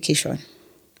the medication.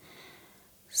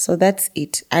 So that's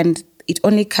it. And it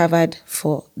only covered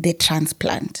for the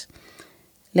transplant.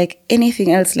 Like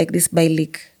anything else like this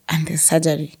bilic and the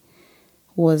surgery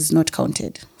was not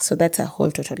counted. So that's a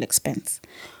whole total expense.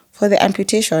 For the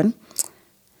amputation,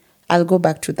 I'll go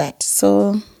back to that.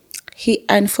 So he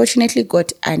unfortunately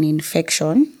got an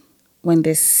infection when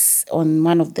this on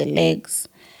one of the legs.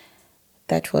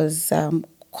 That was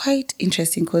quite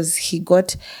interesting because he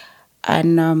got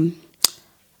an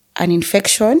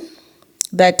infection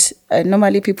that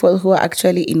normally people who are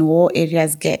actually in war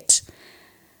areas get.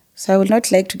 So I would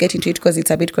not like to get into it because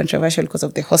it's a bit controversial because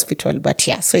of the hospital. But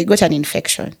yeah, so he got an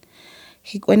infection.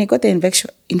 When he got the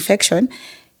infection,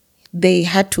 they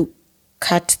had to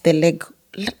cut the leg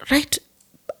right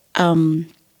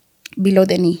below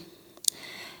the knee.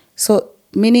 So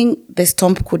meaning the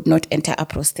stump could not enter a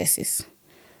prosthesis.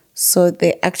 So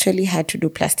they actually had to do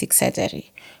plastic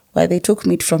surgery where they took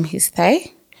meat from his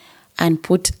thigh and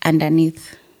put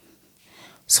underneath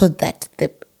so that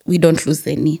we don't lose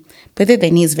the knee. But the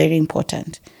knee is very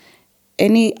important.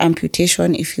 Any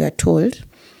amputation, if you are told,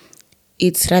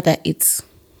 it's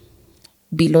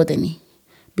below the knee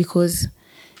because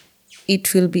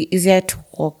it will be easier to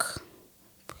walk.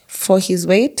 For his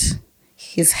weight,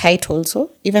 his height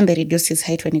also, even they reduced his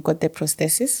height when he got the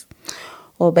prosthesis.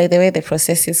 Oh, by the way, the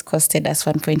prosthesis costed us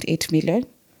 1.8 million.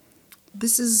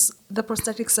 This is the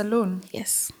prosthetics alone?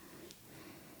 Yes.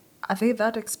 Are they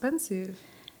that expensive?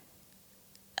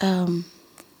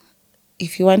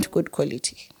 If you want good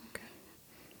quality, okay,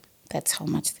 that's how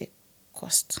much they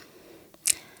cost.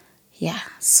 Yeah,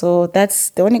 so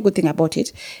that's the only good thing about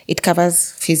it. It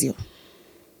covers physio.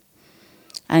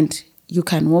 And you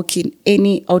can walk in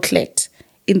any outlet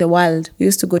in the world. We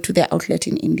used to go to their outlet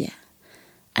in India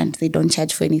and they don't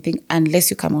charge for anything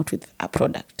unless you come out with a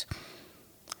product.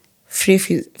 Free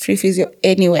physio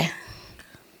anywhere.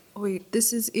 Wait,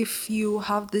 this is if you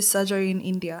have this surgery in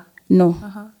India?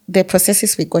 No, the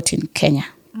prosthesis we got in Kenya,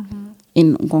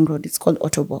 in Ngong Road. It's called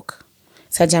Ottobock.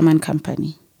 It's a German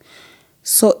company.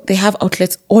 So they have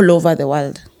outlets all over the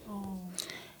world. Oh.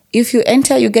 If you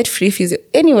enter, you get free physio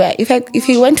anywhere. If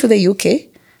he went to the UK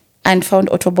and found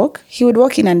Ottobock, he would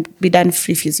walk in and be done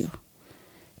free physio.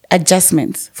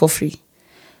 Adjustments for free.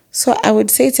 So I would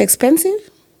say it's expensive,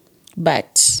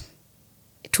 but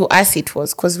to us it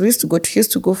was because he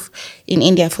used to go in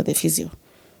India for the physio.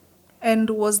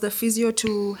 And was the physio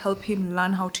to help him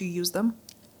learn how to use them?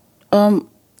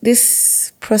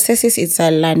 This process is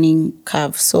a learning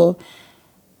curve. So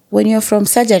when you're from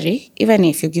surgery, even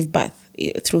if you give birth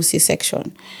through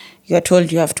C-section, you're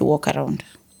told you have to walk around.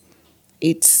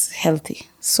 It's healthy.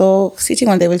 So sitting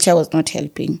on the wheelchair was not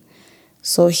helping.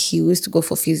 So he used to go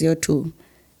for physio to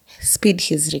speed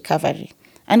his recovery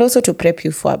and also to prep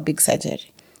you for a big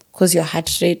surgery because your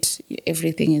heart rate,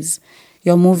 everything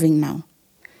you're moving now.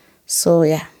 So,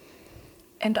 yeah.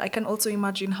 And I can also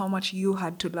imagine how much you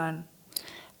had to learn.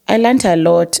 I learned a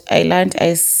lot. I learned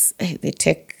the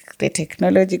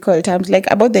technological terms. Like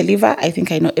about the liver, I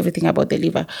think I know everything about the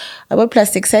liver. About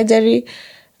plastic surgery,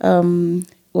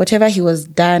 whatever he was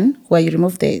done, where you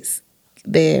remove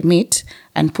the meat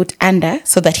and put under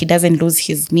so that he doesn't lose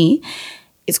his knee,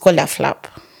 it's called a flap.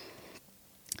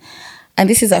 And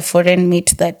this is a foreign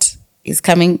meat that is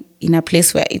coming in a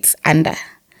place where it's under.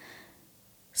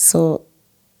 So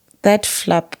that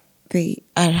flap, they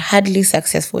are hardly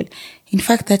successful. In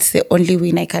fact, that's the only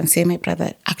win I can say my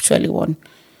brother actually won.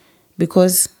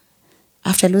 Because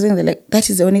after losing the leg, that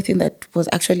is the only thing that was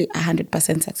actually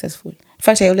 100% successful. In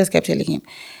fact, I always kept telling him,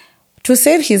 to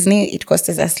save his knee, it cost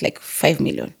us like 5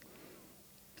 million.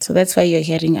 So that's why you're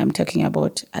hearing I'm talking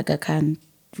about Aga Khan.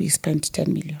 We spent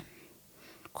 10 million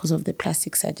because of the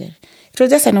plastic surgery. It was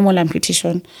just a normal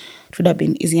amputation. It would have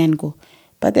been easy and go.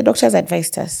 But the doctors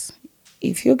advised us,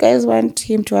 if you guys want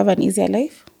him to have an easier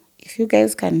life, if you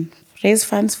guys can raise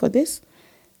funds for this,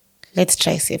 let's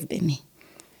try save the knee.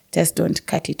 Just don't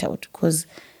cut it out because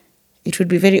it would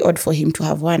be very odd for him to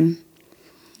have one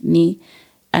knee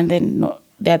and then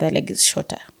the other leg is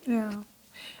shorter. Yeah.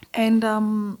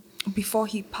 And before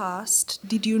he passed,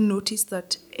 did you notice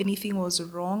that anything was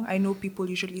wrong? I know people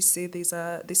usually say there's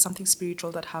something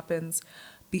spiritual that happens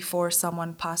before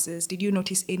someone passes. Did you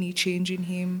notice any change in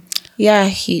him? Yeah,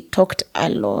 he talked a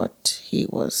lot. He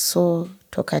was so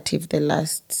talkative the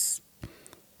last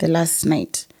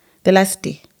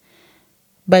day.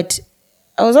 But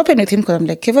I was open with him because I'm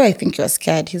like, Kevo, I think you're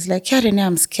scared. He's like, yeah, Renee,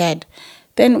 I'm scared.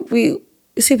 Then he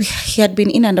had been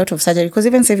in and out of surgery because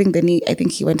even saving the knee, I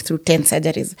think he went through 10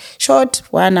 surgeries. Short,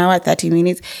 1 hour, 30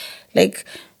 minutes, like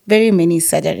very many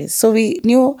surgeries. So we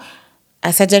knew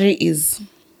a surgery is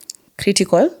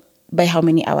critical by how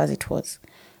many hours it was.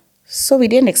 So we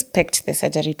didn't expect the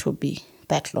surgery to be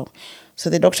that long. So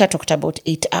the doctor talked about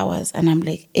 8 hours. And I'm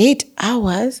like, 8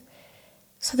 hours?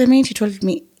 So the minute he told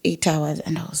me 8 hours,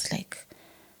 and I was like,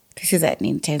 this is an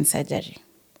intense surgery.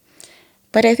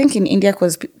 But I think in India,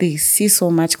 because they see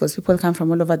so much, because people come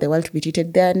from all over the world to be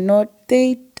treated,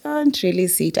 they don't really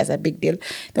see it as a big deal.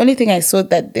 The only thing I saw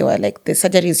that they were like, the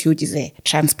surgery is huge, is a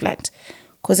transplant.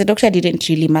 Because the doctor didn't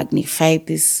really magnify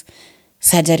this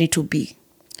surgery to be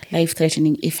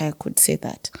life-threatening, if I could say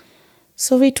that.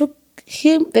 So we took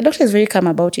him. The doctor is very calm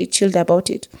about it, chilled about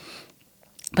it.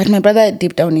 But my brother,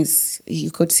 deep down,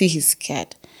 you could see he's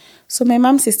scared. So my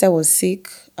mom's sister was sick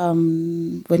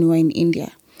when we were in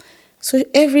India. So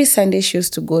every Sunday she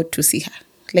used to go to see her.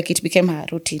 Like it became her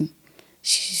routine.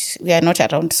 We are not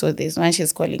around, so there's one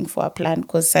she's calling for a plan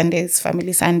because Sunday is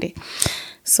family Sunday.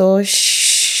 So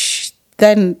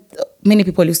then many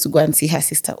people used to go and see her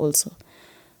sister also.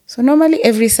 So normally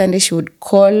every Sunday she would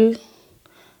call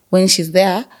when she's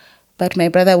there, but my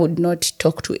brother would not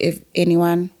talk to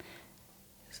anyone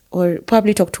or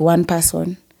probably talk to one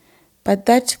person. But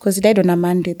that, because he died on a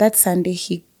Monday, that Sunday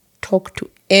he talked to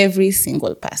every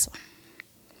single person.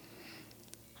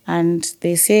 And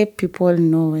they say people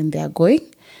know when they are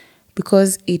going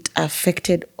because it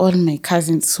affected all my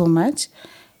cousins so much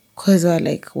because they were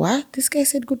like, what? This guy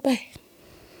said goodbye.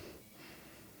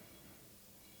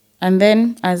 And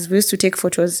then as we used to take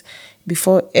photos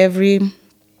before every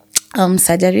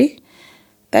surgery,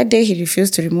 that day he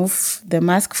refused to remove the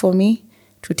mask for me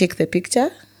to take the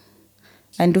picture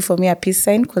and do for me a peace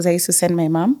sign because I used to send my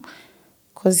mom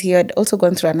because he had also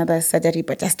gone through another surgery,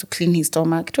 but just to clean his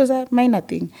stomach. It was a minor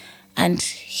thing. And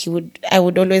I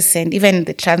would always send, even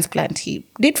the transplant, he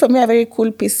did for me a very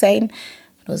cool peace sign.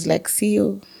 I was like, see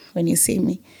you when you see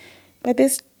me. But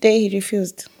this day he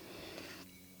refused.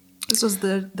 This was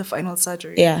the final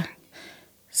surgery. Yeah.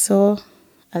 So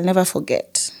I'll never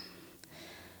forget.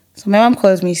 So my mom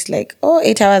calls me, she's like,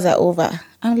 8 hours are over.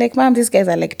 I'm like, Mom, these guys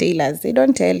are like tailors. They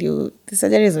don't tell you. The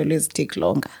surgeries always take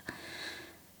longer.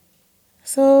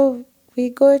 So we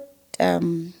go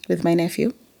with my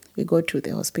nephew. We go to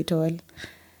the hospital.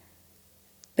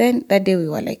 Then that day we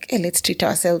were like, hey, let's treat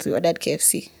ourselves. We ordered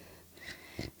KFC.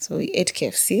 So we ate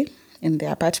KFC in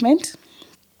the apartment.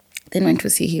 Then went to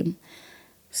see him.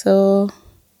 So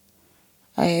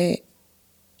I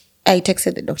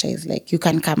texted the doctor. He's like, you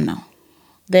can come now.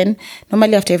 Then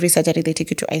normally after every surgery, they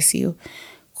take you to ICU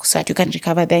so that you can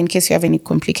recover there in case you have any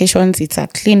complications. It's a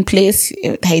clean place.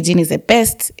 The hygiene is the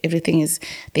best.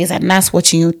 There's a nurse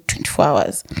watching you 24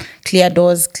 hours. Clear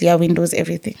doors, clear windows,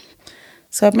 everything.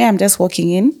 So I'm just walking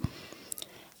in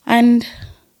and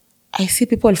I see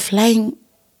people flying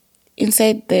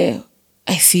inside the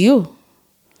ICU.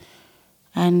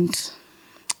 And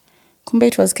kumbe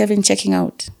it was Kevin checking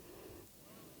out.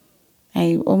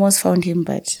 I almost found him,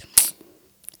 but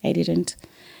I didn't.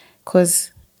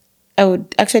 Because I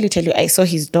would actually tell you, I saw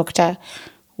his doctor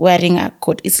wearing a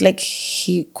coat. It's like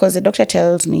because the doctor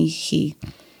tells me he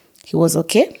was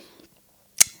okay.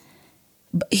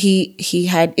 He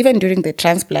had, even during the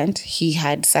transplant, he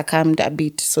had succumbed a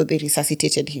bit, so they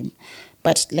resuscitated him.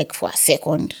 But like for a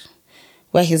second,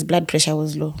 where his blood pressure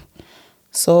was low.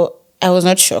 So I was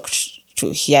not shocked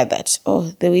to hear that.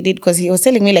 We did, because he was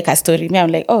telling me like a story. Me,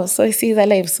 I'm like, so he's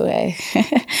alive. So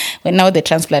when now the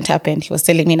transplant happened, he was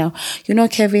telling me now,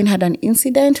 Kevin had an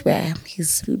incident where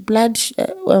his blood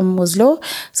was low.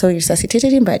 So we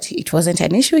resuscitated him, but it wasn't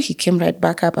an issue. He came right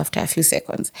back up after a few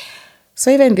seconds. So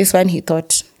even this one, he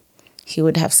thought he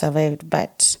would have survived.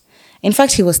 But in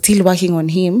fact, he was still working on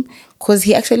him because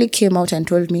he actually came out and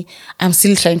told me, I'm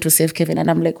still trying to save Kevin.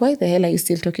 And I'm like, why the hell are you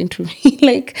still talking to me?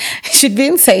 Like, I should be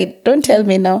inside. Don't tell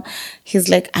me now. He's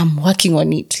like, I'm working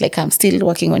on it. Like, I'm still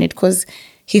working on it because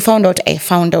I found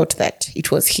out that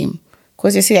it was him.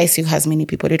 Because you see, ICU has many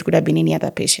people. It could have been any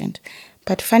other patient.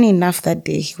 But funny enough, that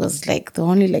day, he was like the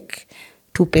only like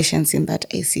 2 patients in that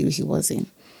ICU he was in.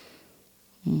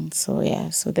 So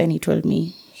then he told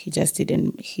me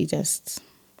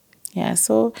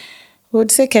so I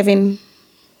would say Kevin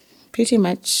pretty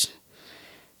much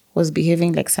was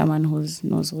behaving like someone who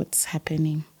knows what's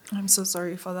happening. I'm so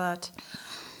sorry for that.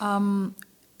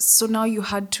 So now you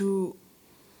had to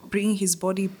bring his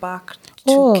body back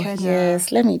to Kenya.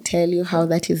 Yes, let me tell you how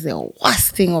that is the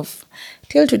worst thing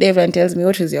till today everyone tells me,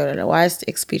 what was your worst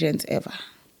experience ever?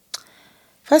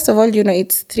 First of all,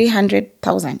 it's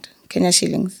 300,000 Kenya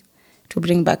shillings to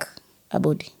bring back a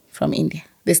body from India,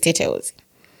 the state I was in.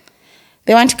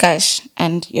 They want cash,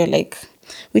 and you're like,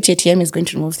 which ATM is going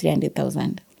to remove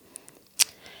 300,000?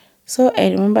 So I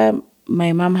remember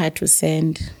my mom had to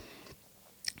send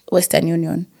Western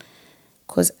Union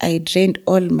because I drained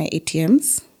all my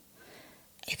ATMs.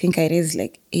 I think I raised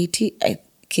like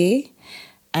 80K,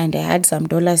 and I had some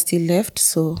dollars still left,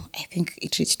 so I think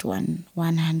it reached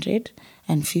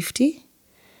 150.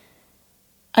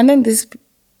 And then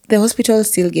the hospital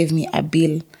still gave me a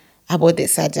bill about the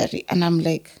surgery, and I'm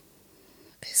like,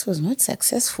 this was not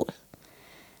successful.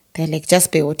 They're like,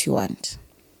 just pay what you want.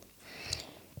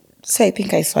 So I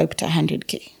think I swiped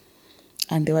 100K,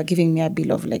 and they were giving me a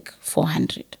bill of like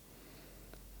 400.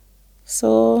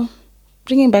 So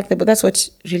bringing back but that's what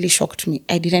really shocked me.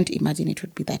 I didn't imagine it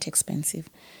would be that expensive.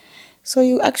 So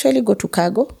you actually go to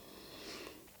Cargo,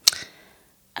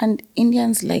 and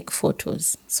Indians like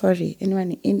photos. Sorry,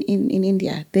 anyone in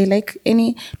India, they like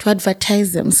to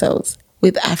advertise themselves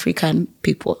with African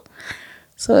people.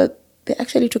 So they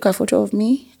actually took a photo of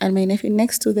me and my nephew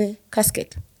next to the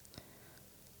casket.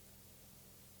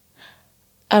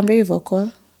 I'm very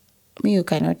vocal. Me, you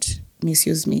cannot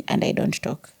misuse me, and I don't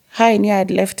talk. How I knew I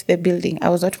had left the building, I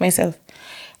was not myself.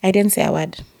 I didn't say a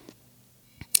word.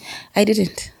 I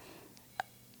didn't.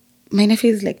 My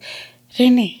nephew is like,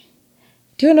 Renee,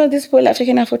 do you know these people have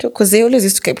taken a photo? Because they always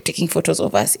used to keep taking photos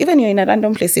of us. Even you're in a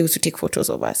random place, they used to take photos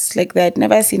of us. Like, they had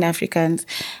never seen Africans.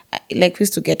 Like, we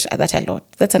used to get that a lot.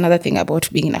 That's another thing about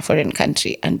being in a foreign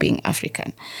country and being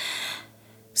African.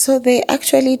 So they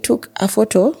actually took a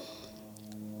photo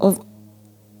of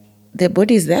the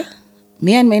bodies there,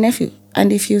 me and my nephew.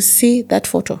 And if you see that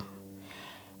photo,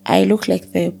 I look like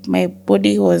my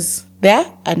body was there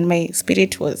and my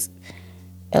spirit was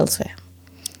elsewhere.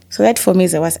 So that for me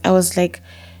is the worst. I was like,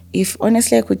 if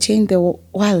honestly I could change the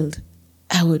world,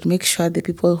 I would make sure the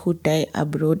people who die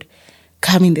abroad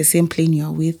come in the same plane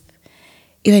you're with.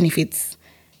 Even if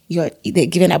they're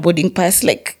given a boarding pass,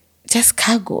 like just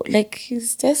cargo. Like,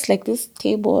 it's just like this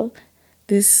table,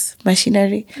 this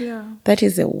machinery. Yeah. That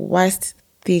is the worst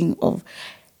thing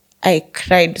I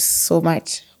cried so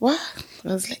much. Wow. I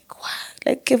was like, wow.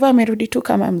 Like, keva amerudi tu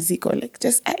kama mzigo. Like,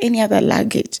 just any other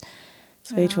luggage.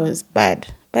 So it was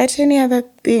bad. But any other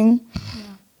thing,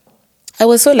 I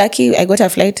was so lucky. I got a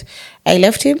flight. I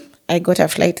left him. I got a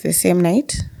flight the same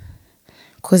night.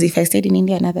 Because if I stayed in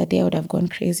India another day, I would have gone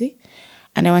crazy.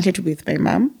 And I wanted to be with my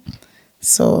mom.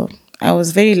 So I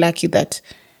was very lucky that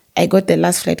I got the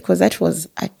last flight, because that was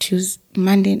a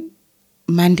Monday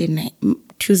night,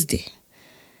 Tuesday.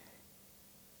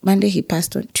 Monday he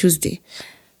passed on Tuesday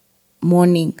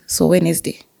morning, so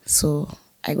Wednesday. So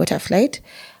I got a flight.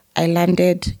 I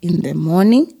landed in the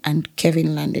morning and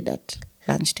Kevin landed at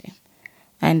lunchtime.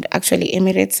 And actually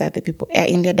Emirates are the people. Air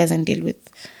India doesn't deal with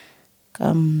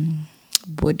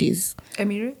bodies.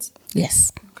 Emirates?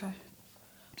 Yes. Okay.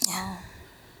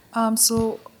 Wow.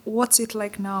 So what's it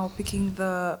like now, picking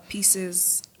the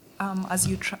pieces as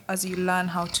you learn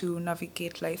how to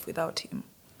navigate life without him?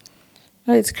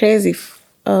 Well, it's crazy.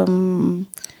 We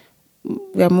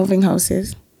are moving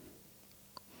houses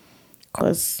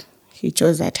because he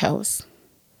chose that house.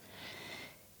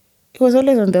 He was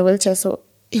always on the wheelchair, so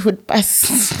he would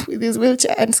pass with his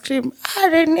wheelchair and scream,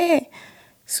 Renee.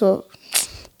 So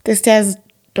the stairs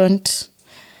don't,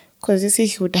 because you see,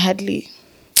 he would hardly.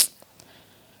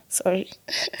 Sorry,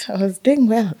 I was doing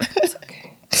well. It's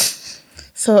okay.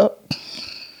 So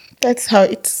that's how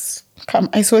it's come.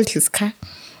 I sold his car.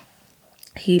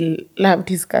 He loved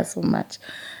his car so much.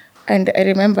 And I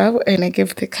remember when I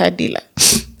gave the car dealer,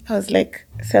 I was like,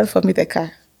 sell for me the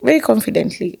car. Very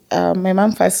confidently. My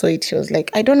mom first saw it. She was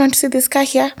like, I don't want to see this car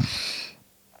here.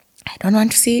 I don't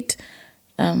want to see it.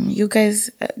 You guys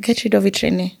get rid of it,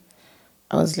 Renee.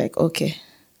 I was like, okay.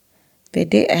 The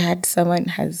day I had someone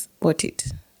has bought it,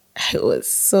 I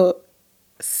was so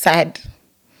sad.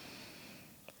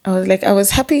 I was like, I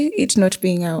was happy it not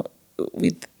being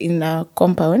in a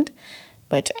compound,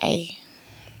 but I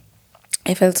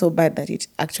felt so bad that it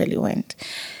actually went.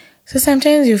 So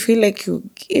sometimes you feel like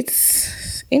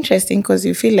it's interesting because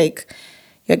you feel like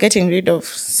you're getting rid of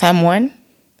someone's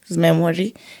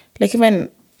memory. Like,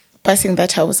 even passing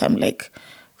that house, I'm like,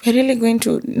 we're really going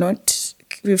to not.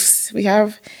 We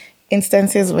have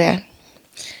instances where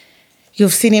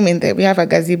you've seen him we have a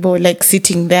gazebo, like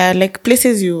sitting there, like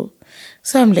places you.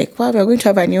 So I'm like, wow, we're going to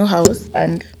have a new house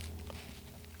and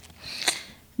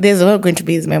there's not going to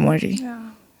be his memory.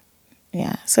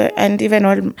 Yeah. So, and even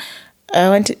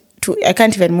I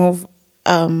can't even move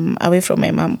away from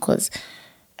my mom because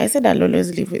I said I'll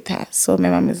always live with her. So my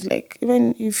mom is like,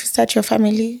 even if you start your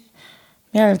family,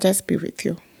 I'll just be with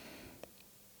you.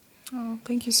 Oh,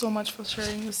 thank you so much for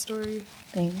sharing your story.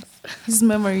 Thanks. His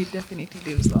memory definitely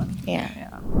lives on.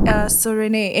 Yeah. So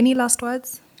Renee, any last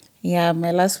words? Yeah,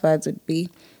 my last words would be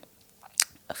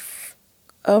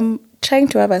trying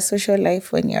to have a social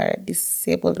life when you're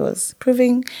disabled was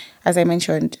proving, as I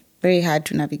mentioned, very hard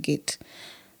to navigate.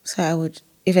 So I would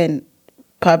even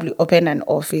probably open an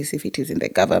office if it is in the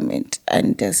government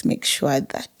and just make sure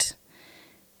that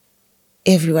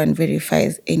everyone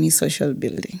verifies any social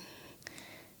building,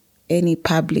 any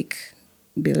public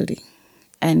building,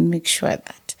 and make sure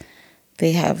that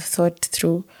they have thought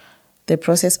through the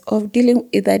process of dealing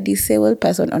with a disabled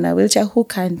person on a wheelchair who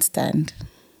can't stand.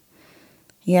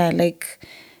 Yeah, like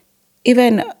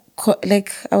even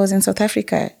like I was in South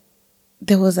Africa,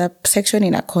 there was a section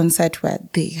in a concert where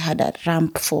they had a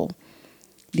ramp for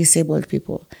disabled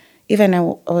people. Even I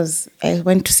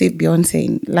went to see Beyonce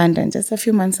in London just a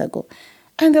few months ago,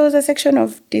 and there was a section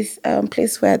of this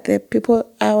place where the people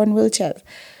are on wheelchairs.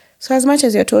 So as much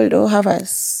as you're told, oh,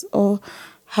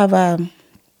 have a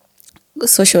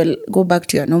social, go back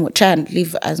to your normal, try and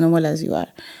live as normal as you are.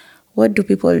 What do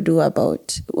people do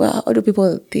about? Well, how do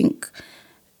people think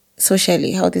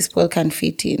socially how these people can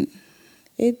fit in?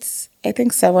 I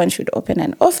think someone should open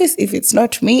an office. If it's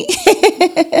not me,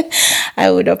 I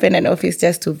would open an office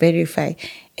just to verify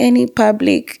any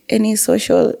public, any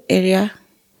social area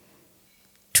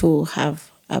to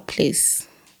have a place.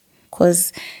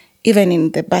 Because even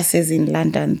in the buses in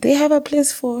London, they have a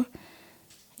place for.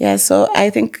 Yeah, so I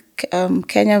think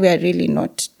Kenya, we are really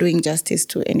not doing justice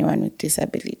to anyone with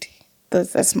disability.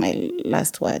 That's my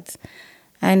last words.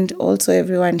 And also,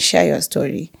 everyone, share your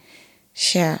story.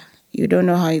 Share. You don't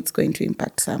know how it's going to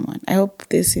impact someone. I hope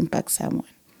this impacts someone.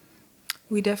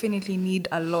 We definitely need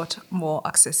a lot more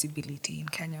accessibility in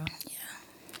Kenya.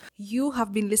 You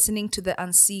have been listening to the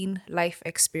Unseen Life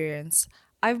Experience.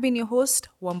 I've been your host,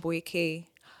 Wamboe K.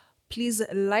 Please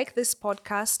like this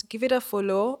podcast, give it a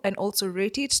follow, and also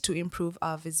rate it to improve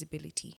our visibility.